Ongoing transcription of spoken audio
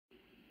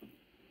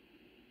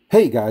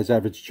Hey guys,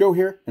 Average Joe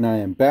here, and I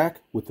am back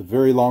with the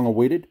very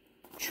long-awaited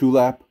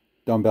Trulap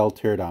Dumbbell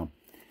Teardown.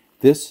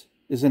 This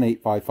is an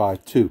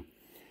 8552.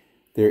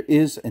 There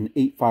is an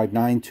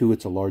 8592.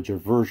 It's a larger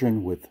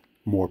version with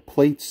more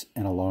plates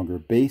and a longer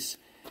base,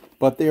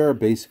 but they are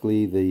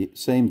basically the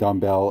same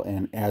dumbbell,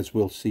 and as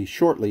we'll see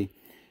shortly,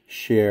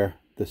 share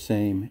the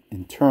same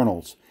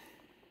internals.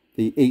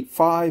 The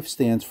 85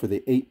 stands for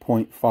the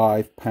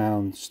 8.5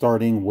 pound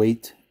starting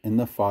weight, and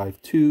the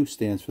 52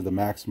 stands for the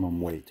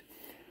maximum weight.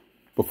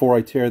 Before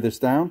I tear this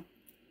down,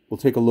 we'll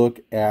take a look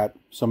at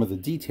some of the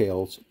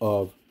details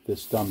of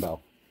this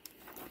dumbbell.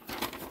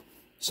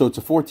 So it's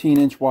a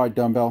 14-inch wide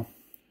dumbbell,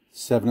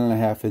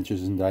 7.5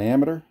 inches in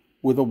diameter,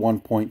 with a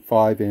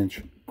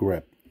 1.5-inch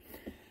grip.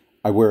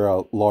 I wear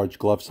a large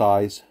glove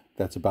size.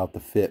 That's about the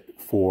fit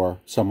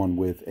for someone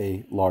with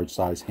a large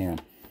size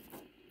hand.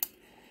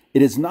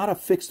 It is not a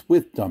fixed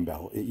width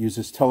dumbbell. It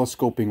uses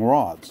telescoping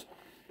rods.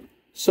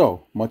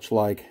 So, much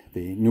like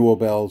the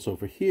𝗔𝗩𝗘𝗢𝗢𝗢𝗡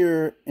over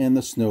here and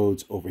the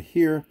𝗔𝗩𝗘𝗢𝗢𝗢𝗢 over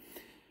here,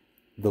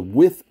 the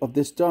width of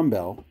this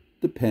dumbbell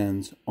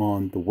depends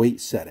on the weight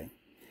setting.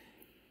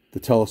 The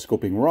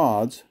telescoping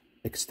rods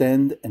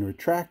extend and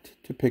retract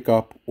to pick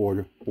up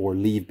or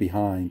leave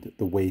behind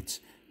the weights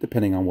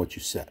depending on what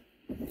you set.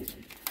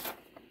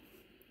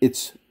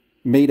 It's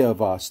made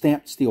of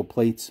stamped steel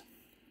plates,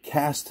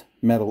 cast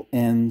metal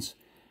ends,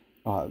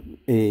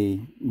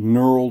 a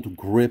knurled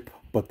grip,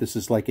 but this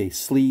is like a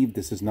sleeve.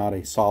 This is not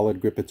a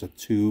solid grip, it's a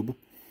tube.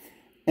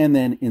 And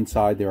then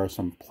inside there are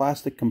some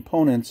plastic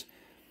components,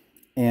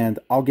 and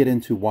I'll get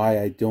into why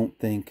I don't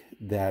think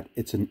that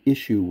it's an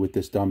issue with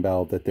this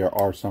dumbbell that there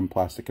are some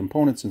plastic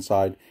components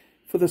inside,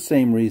 for the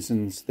same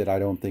reasons that I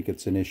don't think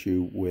it's an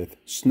issue with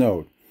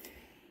𝗔𝗩𝗘𝗢𝗢𝗢𝗡.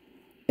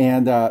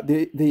 And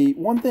the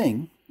one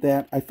thing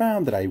that I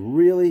found that I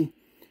really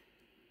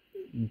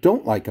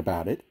don't like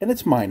about it, and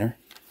it's minor,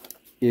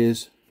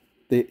 is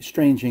the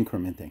strange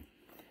incrementing.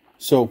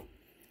 So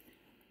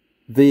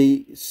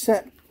the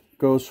set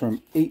goes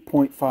from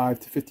 8.5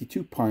 to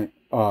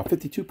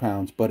 52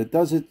 pounds, but it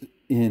does it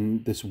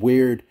in this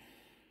weird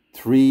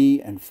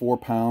 3 and 4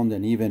 pound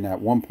and even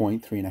at one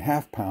point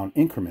 3.5 pound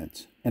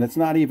increments. And it's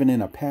not even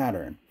in a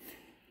pattern.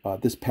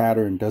 This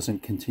pattern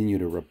doesn't continue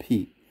to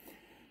repeat.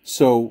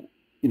 So,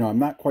 I'm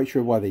not quite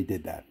sure why they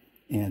did that.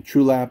 And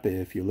Trulap,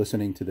 if you're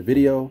listening to the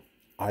video,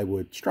 I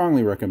would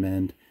strongly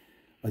recommend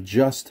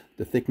adjust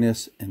the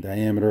thickness and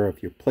diameter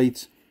of your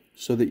plates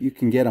so that you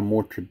can get a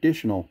more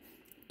traditional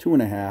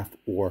 2.5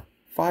 or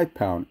 5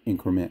 pound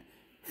increment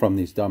from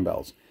these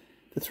dumbbells.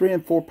 The 3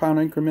 and 4 pound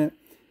increment,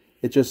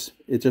 it just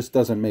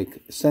doesn't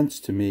make sense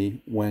to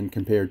me when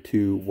compared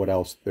to what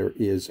else there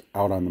is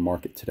out on the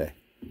market today.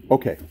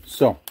 Okay,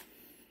 so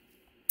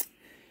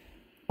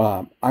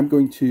I'm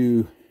going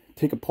to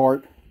take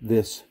apart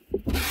this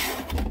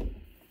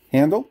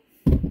handle,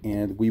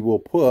 and we will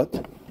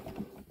put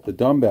the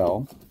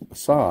dumbbell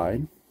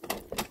aside.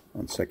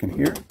 1 second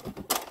here.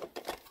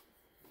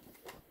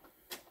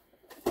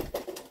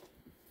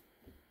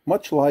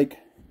 Much like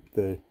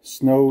the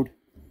𝗔𝗩𝗘𝗢𝗢𝗢𝗢,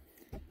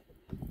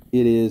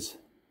 it is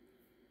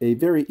a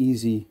very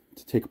easy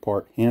to take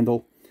apart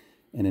handle,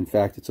 and in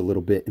fact it's a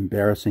little bit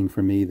embarrassing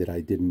for me that I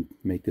didn't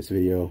make this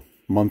video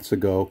months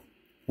ago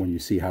when you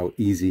see how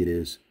easy it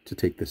is to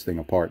take this thing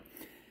apart.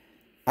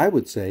 I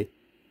would say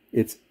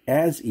it's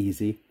as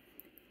easy,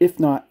 if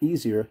not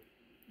easier,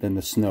 than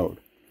the 𝗔𝗩𝗘𝗢𝗢𝗢𝗡.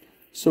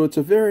 So it's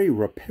a very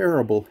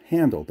repairable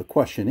handle. The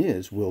question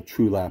is, will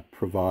Trulap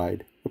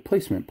provide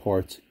replacement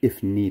parts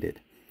if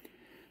needed?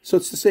 So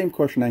it's the same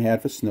question I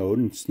had for 𝗔𝗩𝗘𝗢𝗢𝗢𝗢,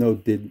 and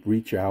𝗔𝗩𝗘 did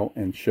reach out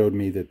and showed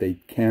me that they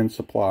can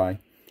supply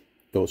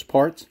those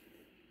parts.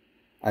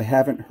 I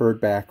haven't heard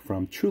back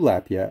from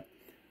Trulap yet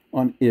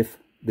on if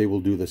they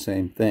will do the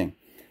same thing,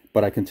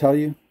 but I can tell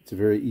you it's a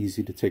very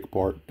easy to take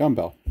apart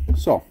dumbbell.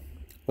 So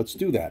let's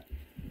do that.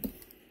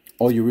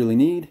 All you really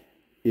need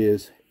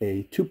is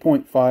a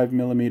 2.5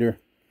 millimeter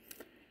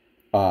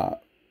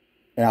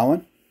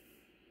Allen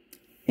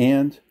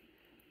and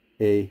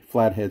a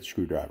flathead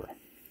screwdriver.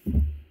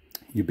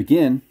 You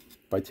begin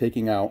by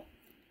taking out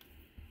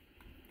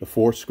the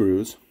 4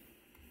 screws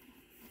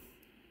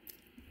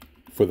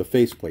for the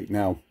faceplate.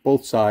 Now,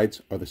 both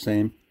sides are the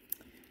same.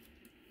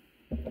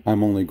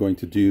 I'm only going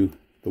to do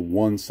the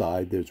one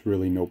side. There's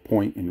really no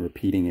point in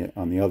repeating it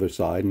on the other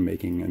side and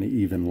making an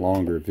even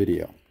longer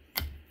video.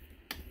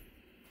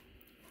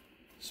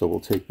 So we'll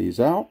take these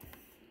out,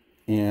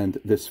 and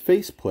this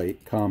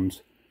faceplate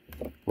comes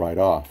right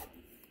off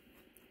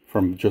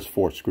from just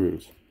 4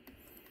 screws.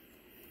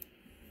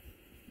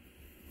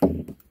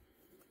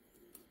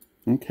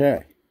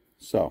 Okay,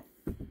 so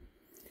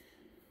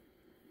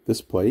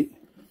this plate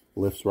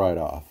lifts right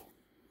off.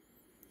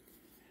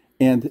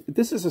 And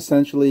this is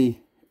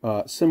essentially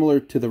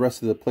similar to the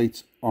rest of the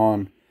plates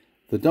on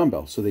the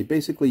dumbbell. So they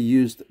basically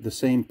used the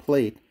same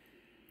plate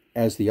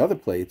as the other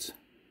plates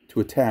to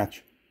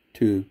attach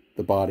to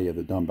the body of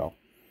the dumbbell.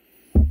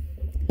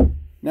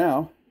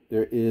 Now,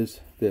 there is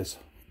this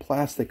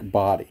plastic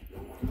body.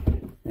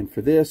 And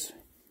for this,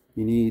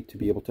 you need to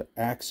be able to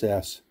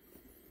access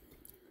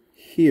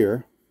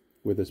here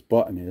where this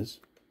button is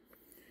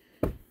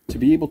to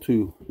be able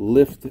to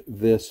lift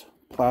this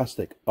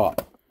plastic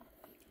up.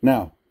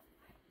 Now,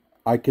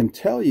 I can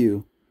tell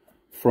you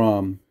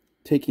from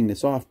taking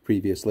this off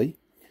previously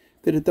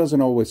that it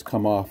doesn't always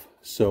come off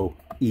so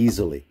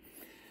easily.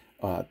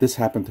 This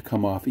happened to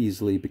come off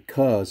easily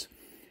because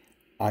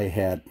I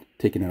had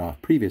taken it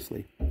off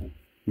previously.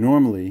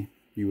 Normally,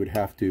 you would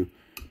have to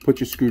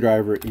put your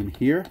screwdriver in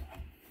here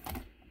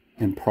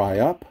and pry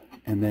up,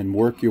 and then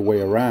work your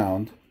way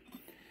around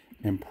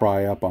and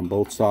pry up on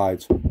both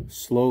sides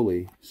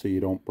slowly so you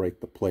don't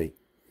break the plate.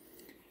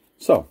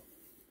 So,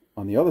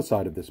 on the other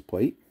side of this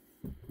plate,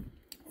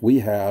 we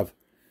have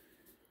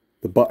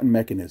the button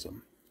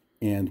mechanism.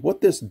 And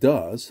what this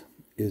does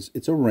is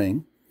it's a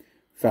ring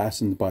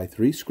fastened by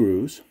 3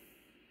 screws,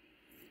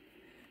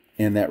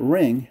 and that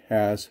ring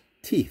has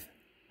teeth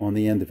on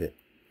the end of it.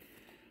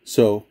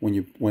 So when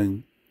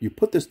you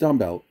put this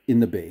dumbbell in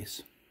the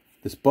base,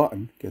 this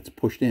button gets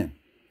pushed in.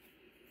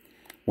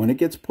 When it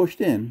gets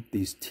pushed in,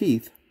 these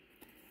teeth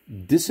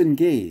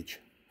disengage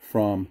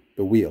from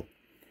the wheel.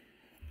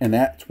 And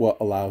that's what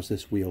allows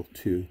this wheel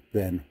to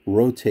then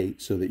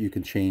rotate so that you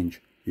can change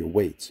your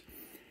weights.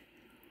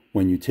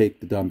 When you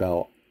take the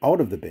dumbbell out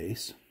of the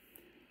base,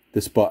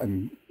 this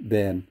button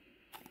then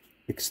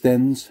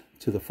extends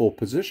to the full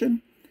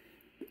position,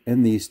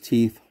 and these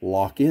teeth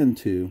lock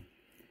into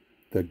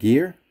the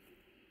gear,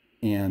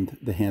 and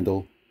the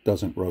handle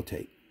doesn't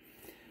rotate.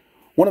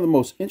 One of the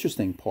most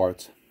interesting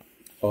parts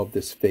of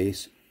this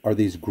face are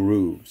these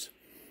grooves.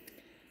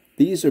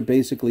 These are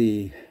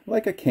basically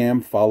like a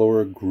cam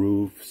follower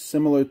groove,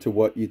 similar to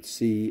what you'd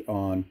see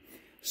on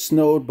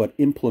Snowed, but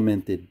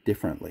implemented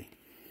differently.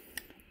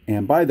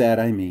 And by that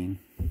I mean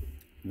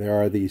there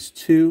are these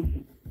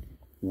 2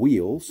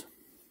 wheels.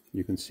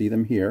 You can see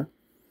them here.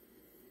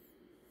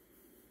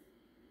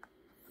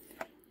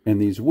 And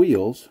these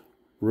wheels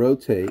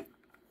rotate,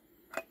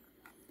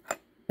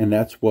 and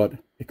that's what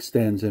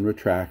extends and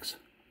retracts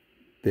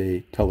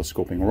the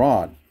telescoping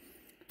rod.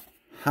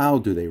 How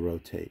do they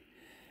rotate?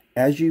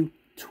 As you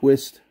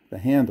twist the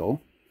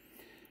handle,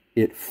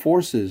 it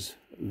forces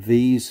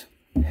these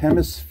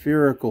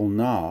hemispherical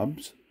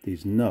knobs,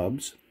 these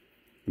nubs,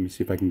 let me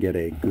see if I can get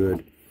a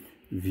good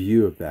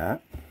view of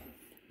that.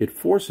 It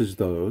forces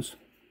those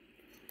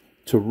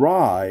to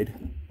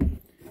ride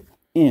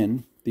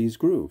in these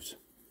grooves.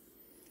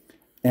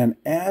 And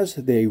as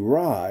they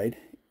ride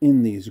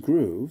in these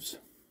grooves,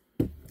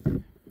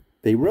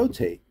 they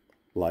rotate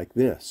like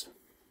this.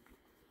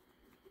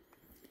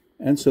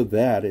 And so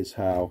that is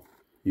how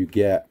you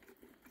get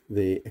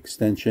the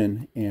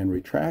extension and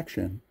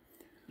retraction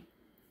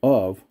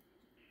of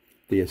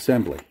the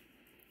assembly.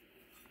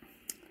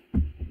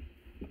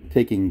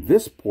 Taking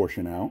this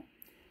portion out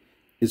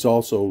is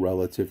also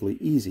relatively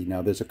easy.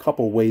 Now, there's a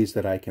couple ways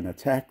that I can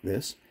attack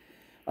this.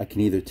 I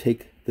can either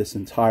take this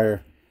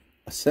entire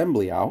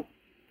assembly out,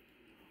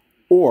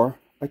 or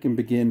I can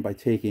begin by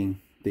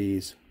taking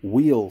these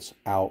wheels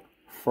out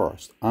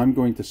first. I'm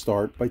going to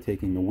start by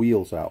taking the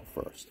wheels out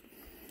first.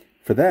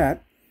 For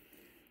that,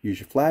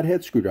 use your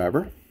flathead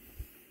screwdriver,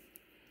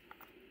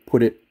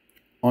 put it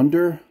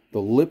under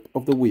the lip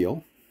of the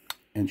wheel,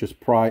 and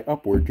just pry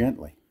upward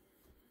gently.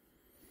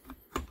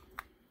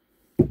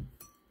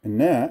 And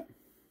that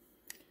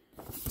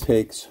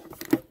takes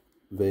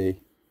the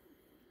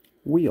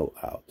wheel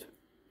out.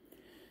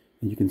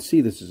 And you can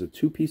see this is a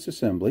 2-piece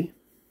assembly.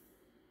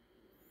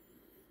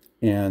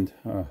 And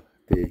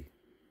the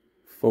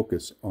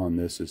focus on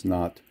this is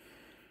not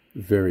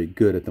very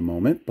good at the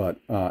moment, but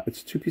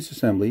it's a 2-piece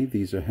assembly.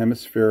 These are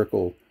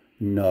hemispherical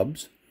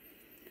nubs.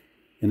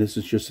 And this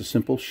is just a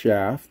simple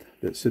shaft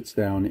that sits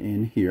down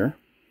in here.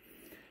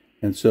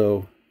 And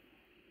so,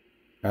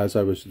 as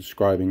I was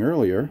describing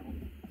earlier,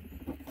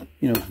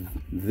 you know,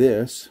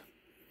 this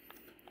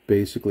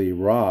basically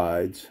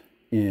rides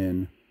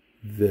in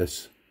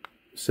this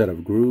set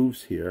of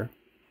grooves here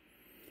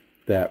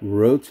that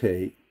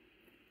rotate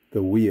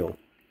the wheel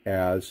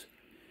as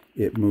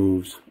it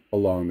moves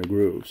along the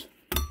grooves.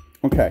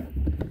 Okay,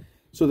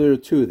 so there are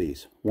 2 of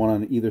these, one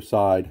on either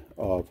side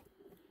of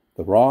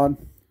the rod.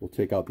 We'll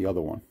take out the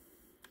other one.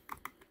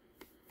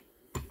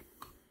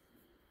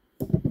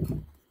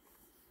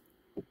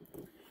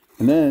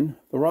 And then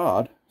the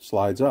rod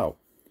slides out.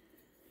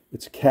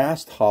 It's a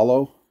cast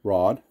hollow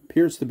rod,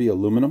 appears to be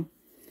aluminum,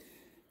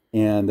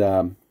 and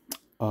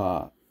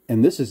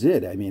this is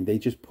it. I mean, they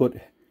just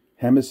put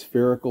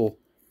hemispherical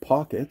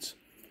pockets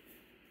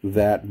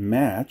that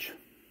match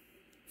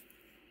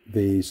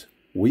these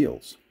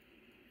wheels.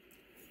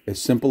 As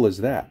simple as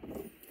that.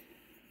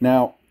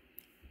 Now,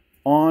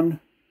 on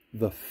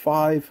the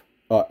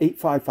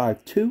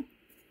 8552,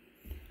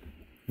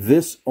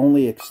 this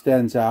only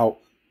extends out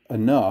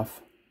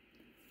enough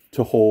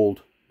to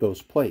hold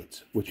those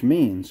plates, which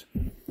means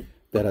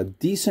that a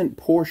decent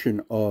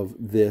portion of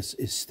this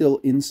is still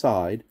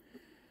inside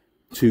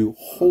to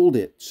hold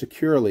it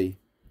securely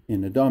in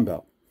the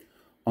dumbbell.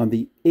 On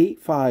the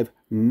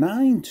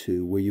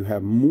 8592, where you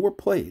have more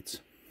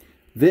plates,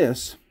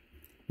 this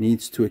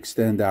needs to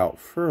extend out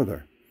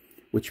further,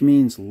 which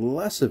means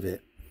less of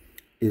it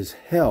is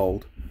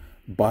held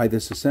by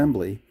this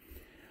assembly,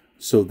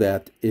 so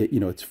that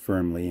it's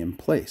firmly in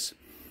place.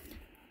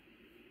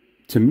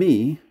 To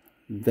me,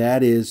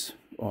 that is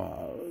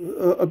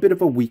a bit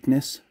of a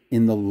weakness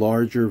in the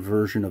larger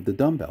version of the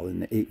dumbbell, in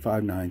the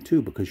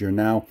 8592, because you're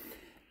now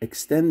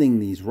extending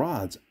these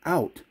rods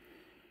out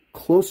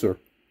closer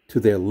to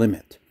their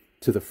limit,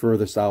 to the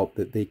furthest out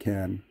that they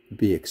can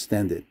be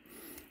extended.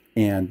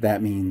 And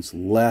that means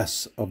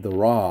less of the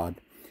rod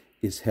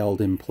is held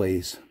in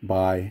place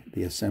by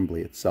the assembly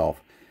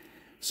itself.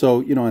 So,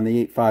 on the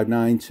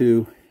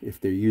 8592,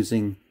 if they're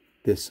using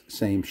this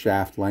same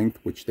shaft length,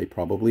 which they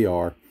probably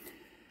are,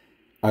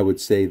 I would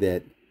say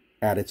that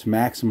at its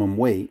maximum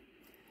weight,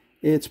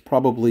 it's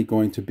probably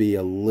going to be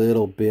a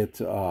little bit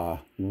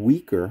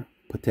weaker,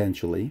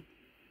 potentially,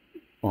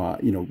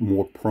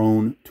 more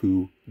prone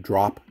to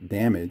drop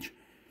damage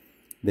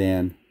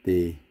than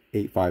the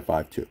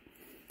 8552.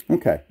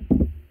 Okay,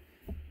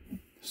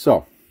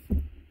 so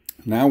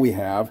now we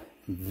have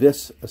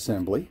this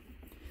assembly,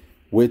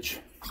 which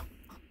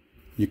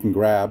you can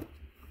grab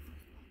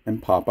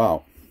and pop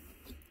out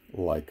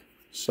like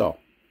so.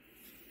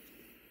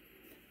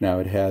 Now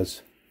it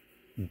has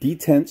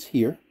detents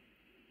here,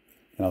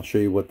 and I'll show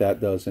you what that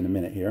does in a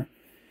minute here.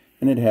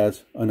 And it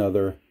has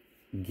another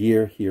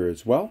gear here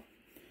as well.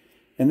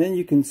 And then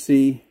you can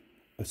see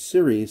a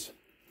series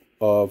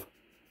of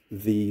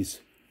these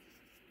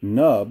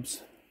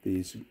nubs,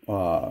 these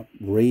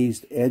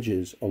raised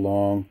edges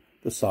along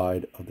the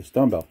side of this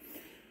dumbbell.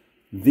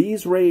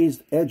 These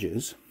raised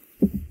edges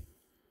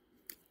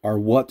are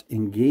what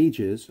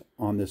engages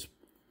on this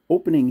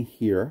opening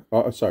here.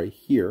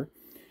 Here.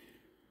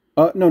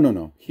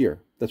 Here.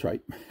 That's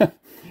right.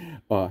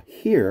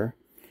 Here,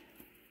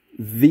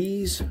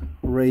 these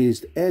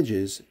raised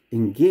edges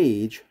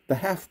engage the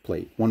half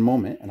plate. One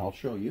moment, and I'll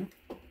show you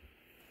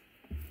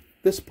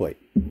this plate.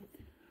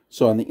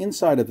 So on the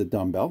inside of the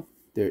dumbbell,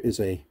 there is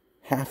a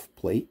half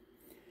plate,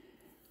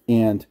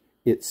 and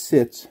it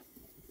sits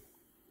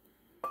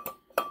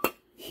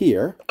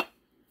here.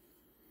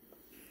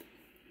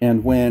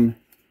 And when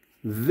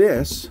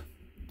this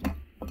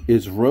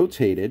is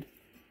rotated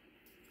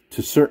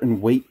to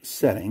certain weight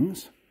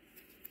settings,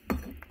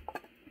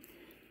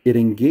 it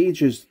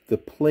engages the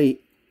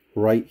plate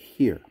right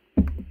here.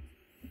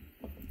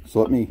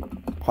 So let me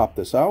pop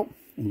this out,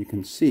 and you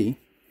can see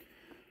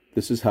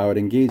this is how it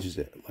engages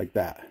it, like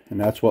that. And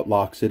that's what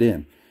locks it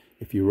in.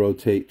 If you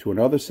rotate to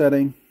another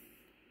setting,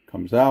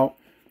 comes out,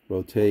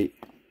 rotate,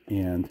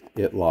 and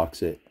it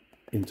locks it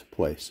into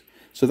place.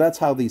 So that's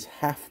how these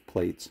half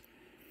plates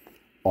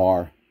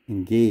are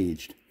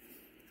engaged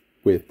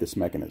with this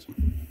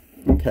mechanism.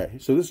 Okay,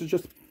 so this is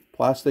just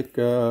plastic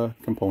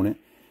component,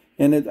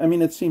 and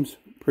it seems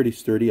pretty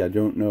sturdy. I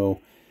don't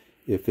know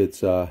if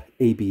it's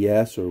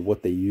ABS or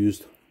what they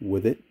used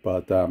with it,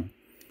 but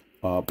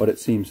it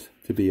seems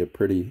to be a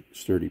pretty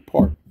sturdy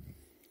part.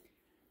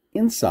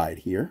 Inside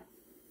here,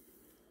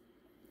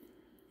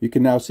 you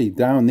can now see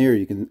down there,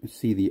 you can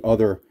see the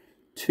other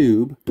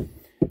tube,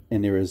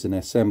 and there is an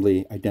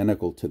assembly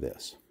identical to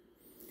this.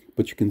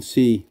 But you can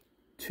see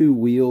two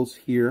wheels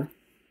here,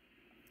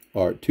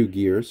 or two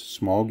gears,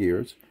 small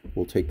gears.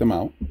 We'll take them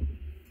out.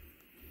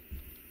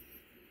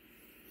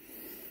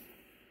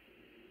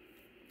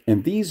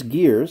 And these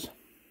gears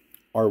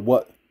are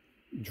what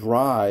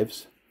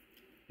drives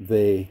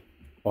the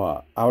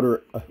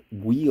outer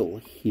wheel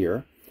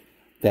here.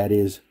 That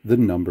is the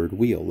numbered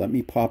wheel. Let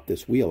me pop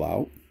this wheel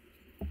out.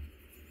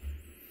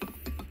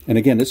 And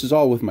again, this is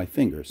all with my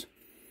fingers.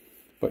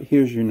 But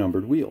here's your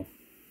numbered wheel.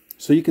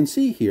 So you can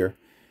see here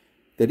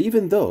that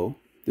even though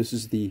this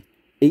is the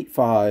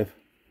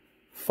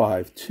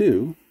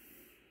 8552,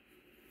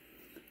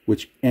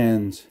 which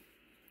ends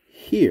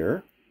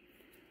here,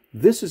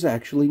 this is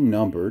actually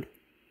numbered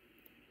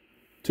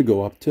to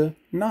go up to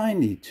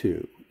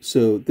 92.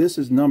 So this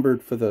is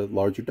numbered for the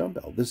larger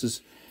dumbbell. This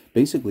is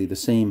basically the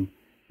same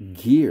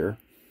gear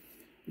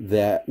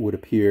that would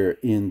appear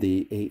in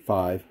the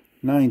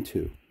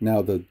 8592.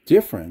 Now the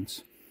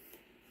difference,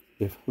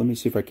 let me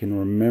see if I can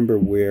remember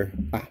where,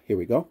 here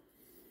we go.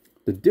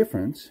 The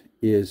difference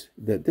is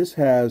that this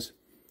has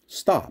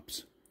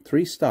stops,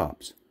 3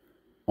 stops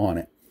on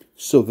it,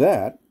 so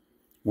that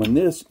when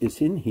this is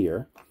in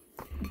here,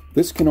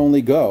 this can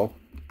only go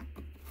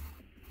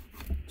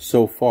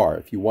so far.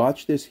 If you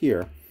watch this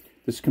here,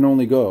 this can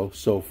only go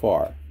so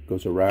far. It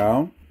goes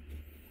around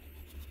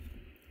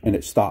and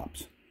it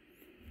stops.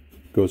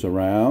 Goes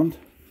around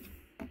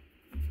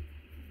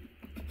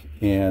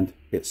and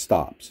it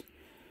stops.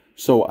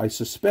 So I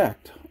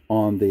suspect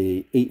on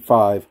the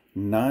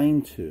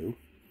 8592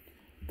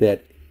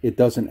 that it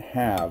doesn't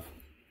have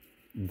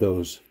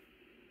those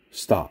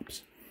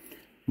stops.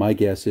 My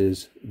guess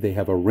is they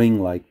have a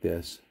ring like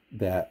this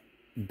that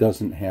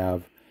doesn't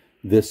have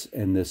this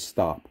and this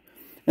stop.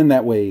 And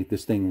that way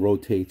this thing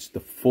rotates the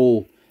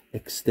full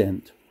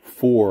extent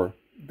for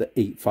the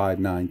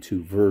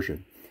 8592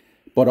 version.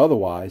 But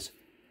otherwise,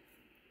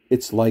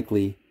 it's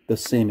likely the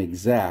same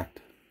exact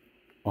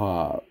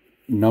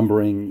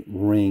numbering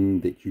ring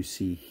that you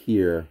see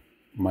here,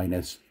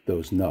 minus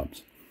those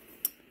nubs.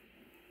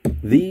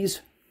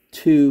 These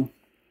two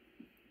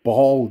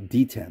ball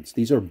detents.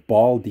 These are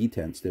ball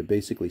detents. They're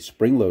basically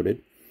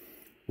spring-loaded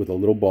with a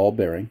little ball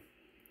bearing.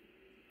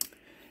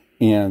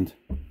 And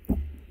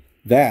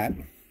that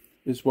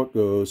is what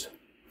goes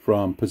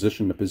from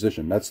position to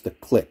position. That's the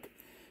click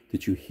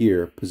that you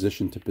hear,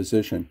 position to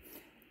position,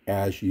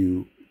 as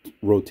you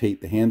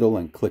rotate the handle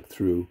and click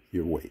through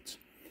your weights.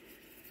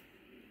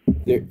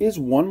 There is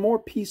one more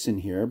piece in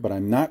here, but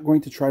I'm not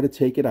going to try to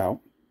take it out.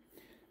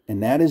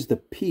 And that is the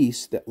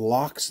piece that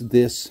locks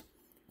this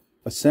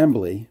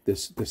assembly,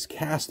 this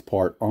cast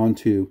part,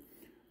 onto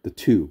the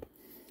tube.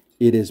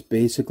 It is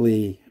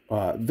basically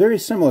very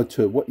similar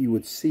to what you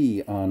would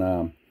see on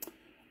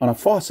a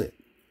faucet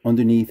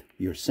underneath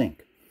your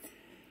sink.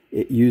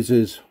 It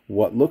uses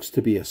what looks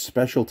to be a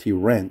specialty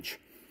wrench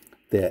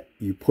that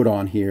you put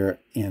on here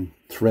and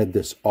thread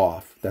this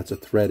off. That's a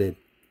threaded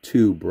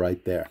tube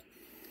right there.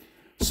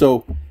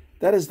 So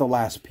that is the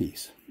last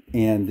piece.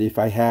 And if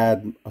I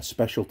had a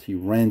specialty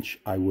wrench,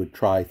 I would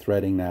try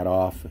threading that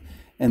off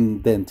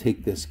and then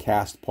take this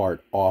cast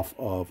part off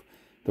of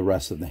the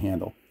rest of the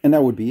handle. And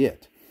that would be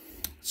it.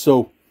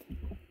 So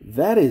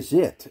that is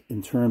it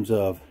in terms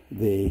of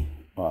the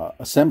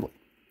assembly.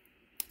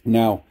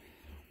 Now,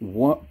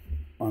 what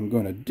I'm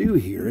going to do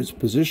here is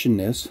position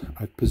this.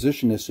 I've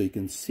positioned this so you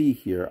can see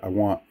here. I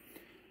want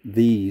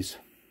these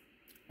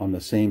on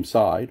the same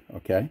side,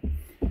 okay,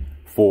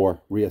 for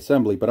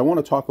reassembly. But I want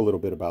to talk a little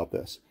bit about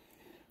this.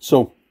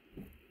 So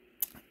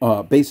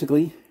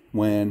basically,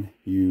 when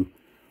you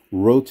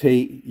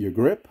rotate your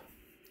grip,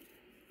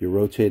 you're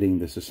rotating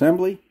this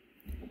assembly.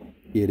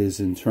 It is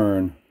in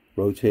turn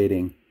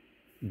rotating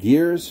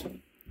gears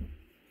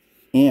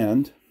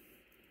and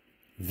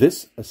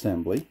this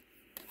assembly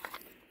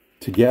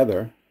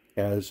together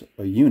as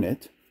a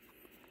unit.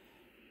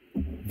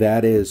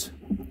 That is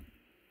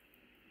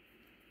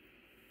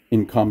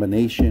in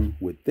combination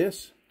with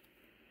this,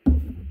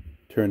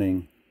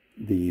 turning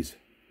these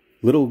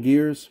little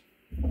gears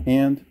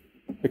and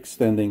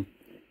extending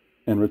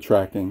and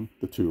retracting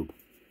the tube.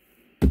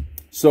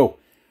 So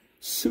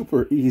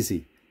super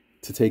easy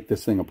to take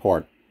this thing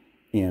apart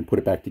and put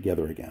it back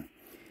together again.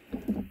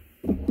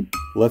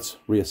 Let's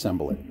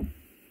reassemble it.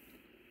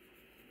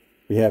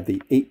 We have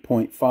the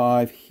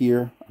 8.5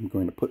 here. I'm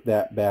going to put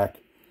that back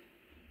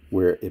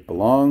where it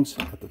belongs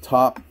at the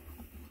top.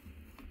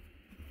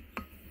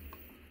 I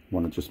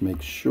want to just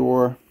make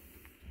sure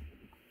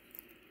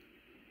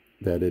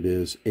that it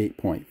is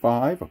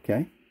 8.5,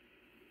 okay?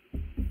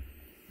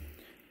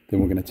 Then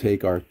we're going to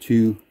take our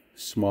two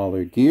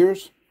smaller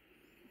gears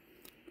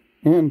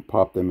and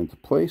pop them into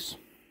place.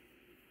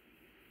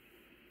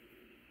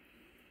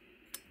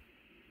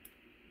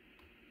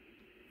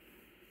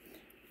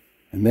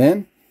 And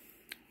then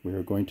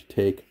we're going to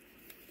take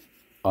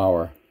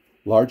our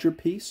larger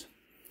piece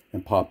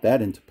and pop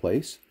that into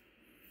place.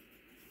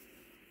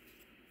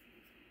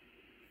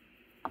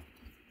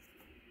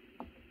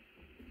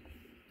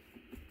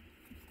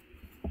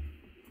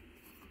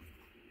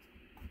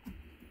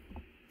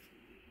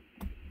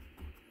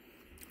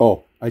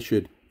 Oh, I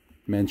should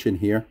mention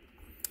here,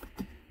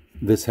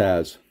 this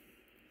has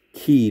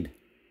a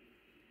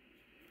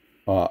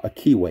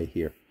keyway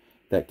here.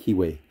 That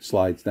keyway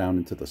slides down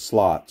into the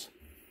slots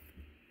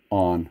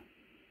on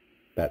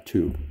that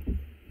tube.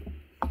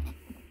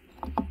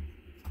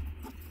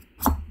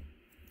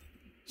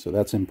 So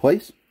that's in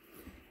place.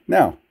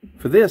 Now,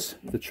 for this,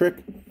 the trick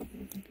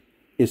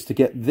is to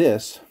get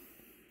this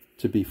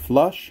to be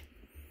flush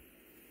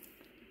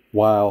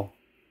while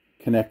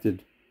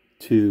connected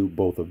to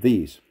both of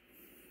these.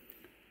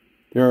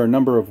 There are a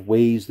number of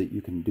ways that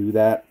you can do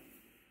that.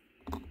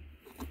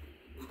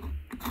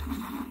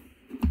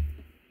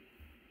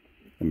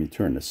 Let me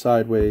turn this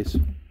sideways.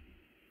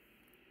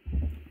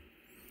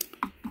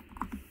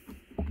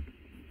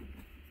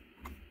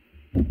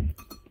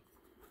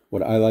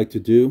 What I like to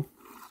do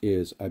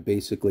is I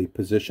basically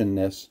position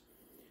this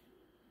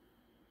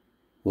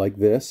like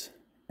this,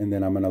 and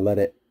then I'm going to let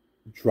it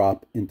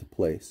drop into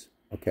place,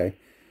 okay?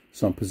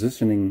 So I'm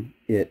positioning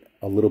it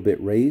a little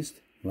bit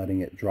raised,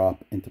 letting it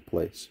drop into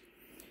place.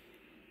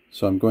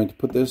 So I'm going to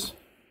put this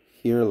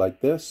here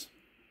like this.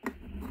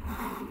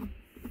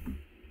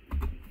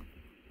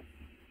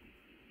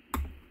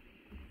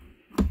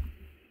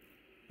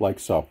 Like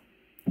so,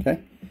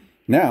 okay?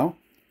 Now,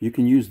 you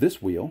can use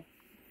this wheel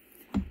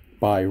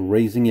by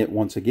raising it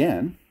once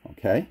again,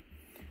 okay,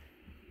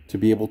 to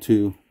be able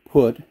to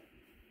put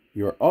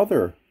your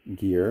other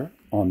gear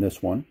on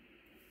this one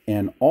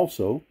and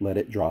also let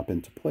it drop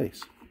into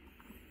place.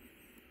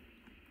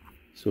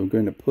 So I'm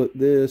going to put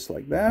this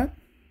like that.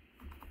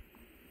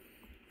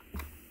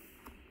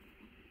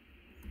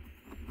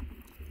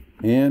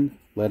 And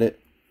let it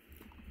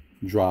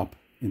drop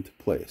into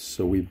place.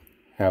 So we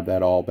have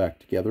that all back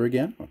together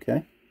again,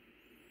 okay?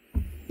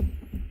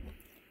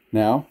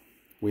 Now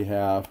we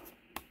have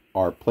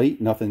our plate.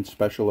 Nothing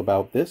special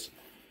about this.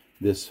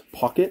 This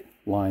pocket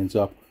lines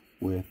up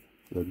with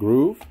the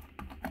groove.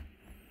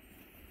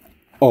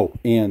 Oh,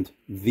 and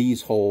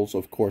these holes,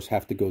 of course,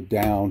 have to go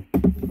down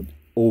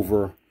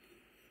over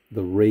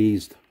the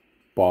raised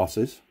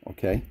bosses,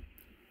 okay?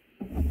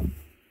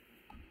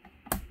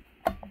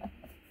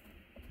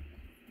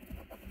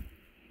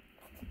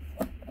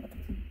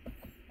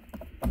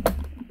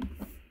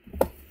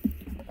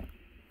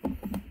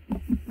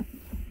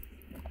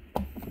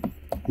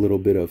 little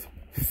bit of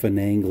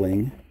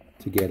finagling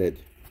to get it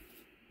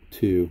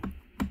to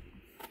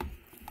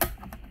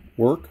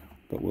work,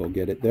 but we'll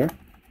get it there.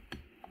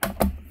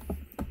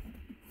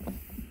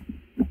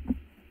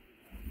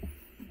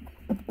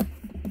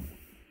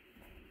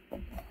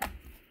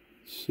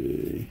 Let's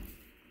see.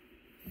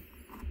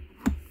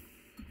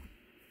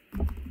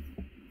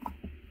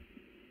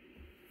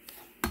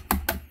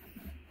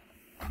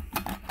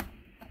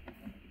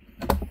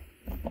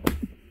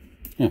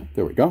 Yeah,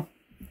 there we go.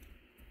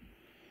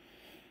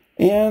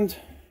 And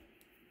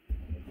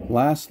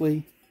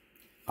lastly,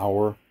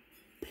 our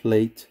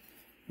plate.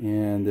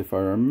 And if I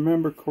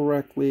remember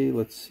correctly,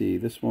 let's see,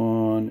 this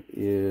one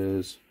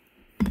is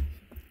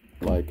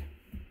like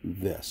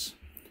this,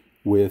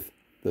 with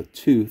the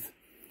tooth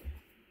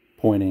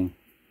pointing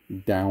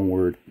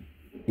downward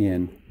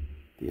in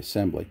the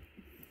assembly.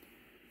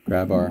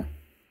 Grab our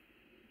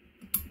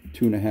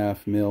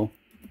 2.5 mil.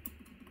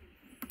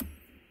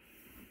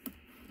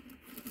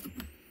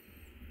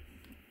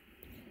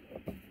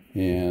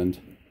 And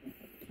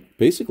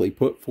basically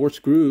put 4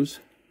 screws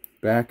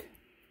back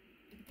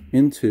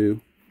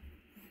into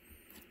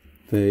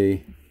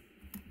the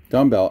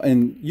dumbbell.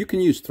 And you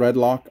can use thread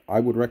lock. I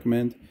would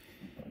recommend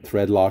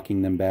thread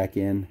locking them back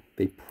in.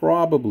 They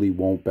probably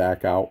won't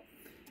back out.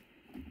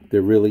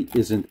 There really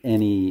isn't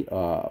any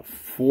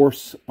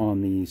force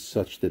on these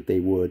such that they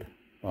would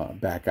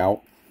back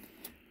out.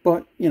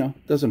 But, you know,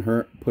 doesn't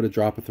hurt. Put a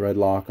drop of thread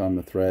lock on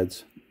the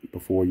threads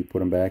before you put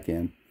them back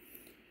in.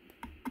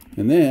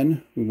 And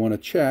then we want to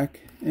check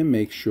and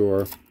make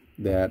sure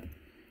that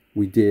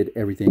we did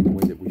everything the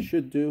way that we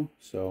should do.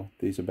 So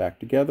these are back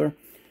together.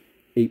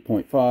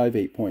 8.5,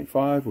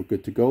 8.5. We're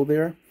good to go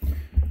there.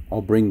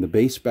 I'll bring the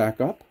base back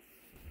up.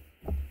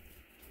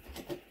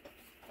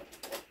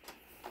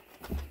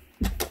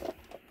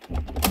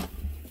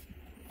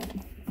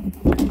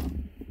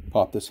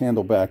 Pop this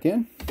handle back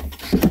in.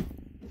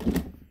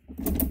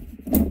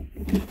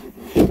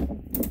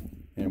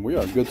 And we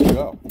are good to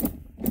go.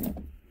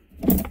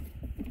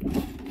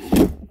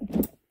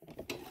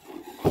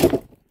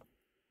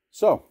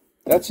 So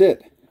that's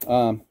it.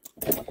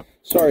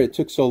 Sorry it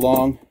took so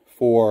long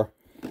for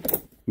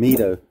me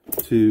to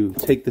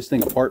take this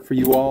thing apart for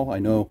you all. I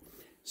know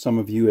some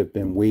of you have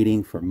been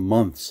waiting for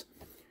months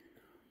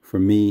for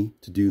me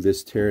to do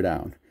this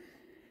teardown.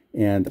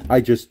 And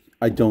I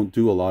don't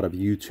do a lot of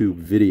YouTube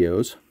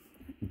videos,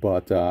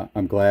 but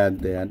I'm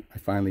glad that I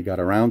finally got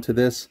around to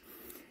this.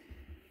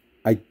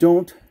 I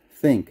don't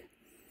think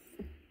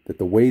that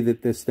the way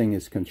that this thing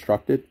is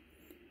constructed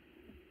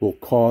will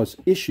cause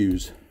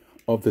issues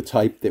of the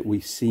type that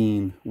we've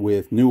seen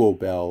with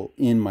𝗔𝗩𝗘𝗢𝗢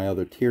in my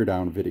other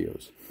teardown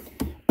videos.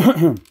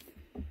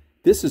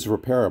 This is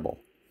repairable.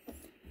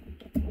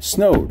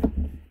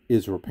 𝗔𝗩𝗘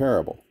is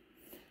repairable.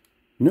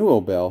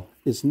 𝗔𝗩𝗘𝗢𝗢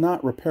is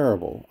not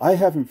repairable. I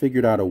haven't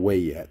figured out a way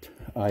yet.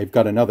 I've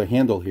got another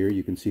handle here.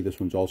 You can see this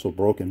one's also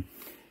broken.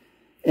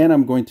 And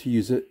I'm going to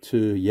use it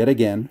to, yet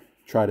again,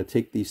 try to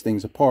take these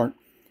things apart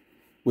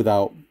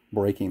without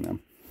breaking them.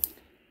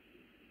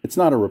 It's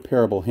not a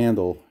repairable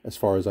handle as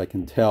far as I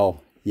can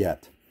tell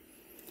yet.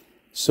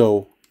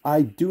 So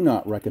I do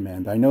not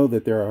recommend. I know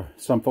that there are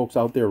some folks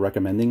out there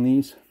recommending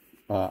these.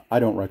 I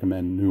don't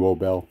recommend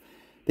𝗔𝗩𝗘𝗢𝗢.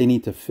 They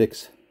need to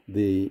fix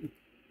the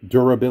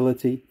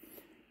durability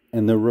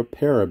and the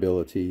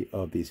repairability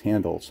of these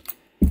handles.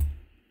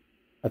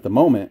 At the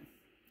moment,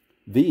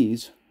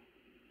 these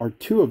are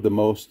 2 of the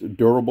most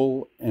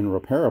durable and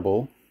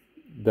repairable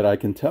that I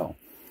can tell.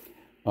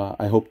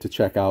 I hope to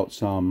check out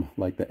some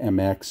like the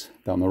𝗜𝗥𝗢𝗢𝗢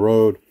down the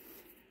road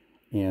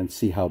and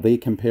see how they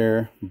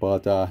compare.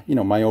 But, you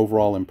know, my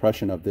overall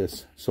impression of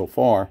this so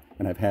far,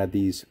 and I've had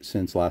these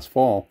since last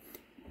fall,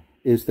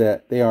 is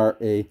that they are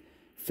a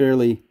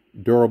fairly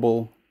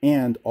durable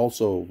and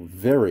also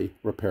very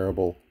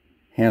repairable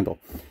handle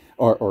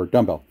or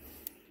dumbbell.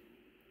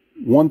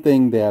 One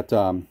thing that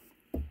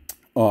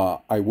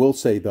I will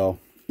say, though,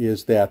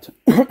 is that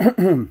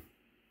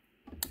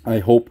I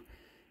hope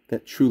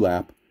that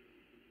Trulap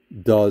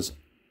does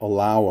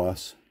allow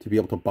us to be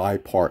able to buy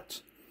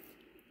parts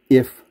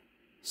if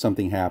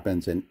something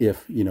happens and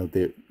if, you know,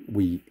 that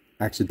we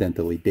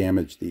accidentally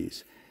damage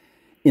these.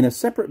 In a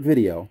separate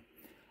video,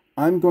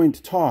 I'm going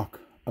to talk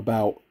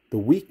about the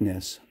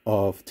weakness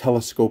of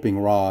telescoping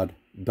rod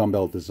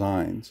dumbbell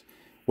designs,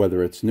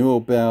 whether it's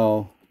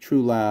𝗔𝗩𝗘𝗢𝗢𝗢,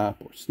 Trulap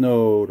or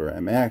𝗔𝗩𝗘𝗢𝗢 or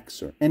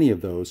𝗜𝗥𝗢𝗢 or any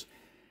of those.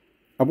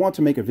 I want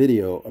to make a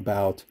video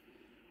about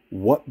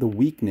what the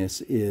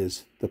weakness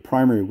is, the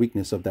primary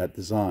weakness of that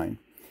design.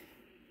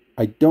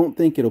 I don't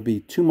think it'll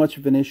be too much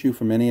of an issue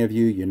for many of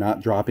you. You're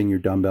not dropping your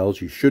dumbbells.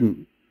 You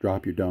shouldn't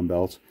drop your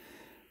dumbbells.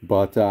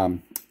 But,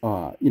 you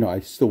know, I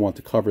still want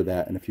to cover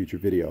that in a future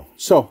video.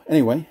 So,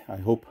 anyway, I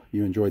hope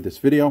you enjoyed this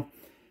video.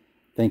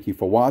 Thank you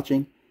for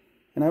watching.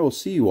 And I will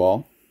see you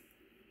all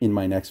in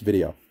my next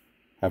video.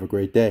 Have a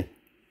great day.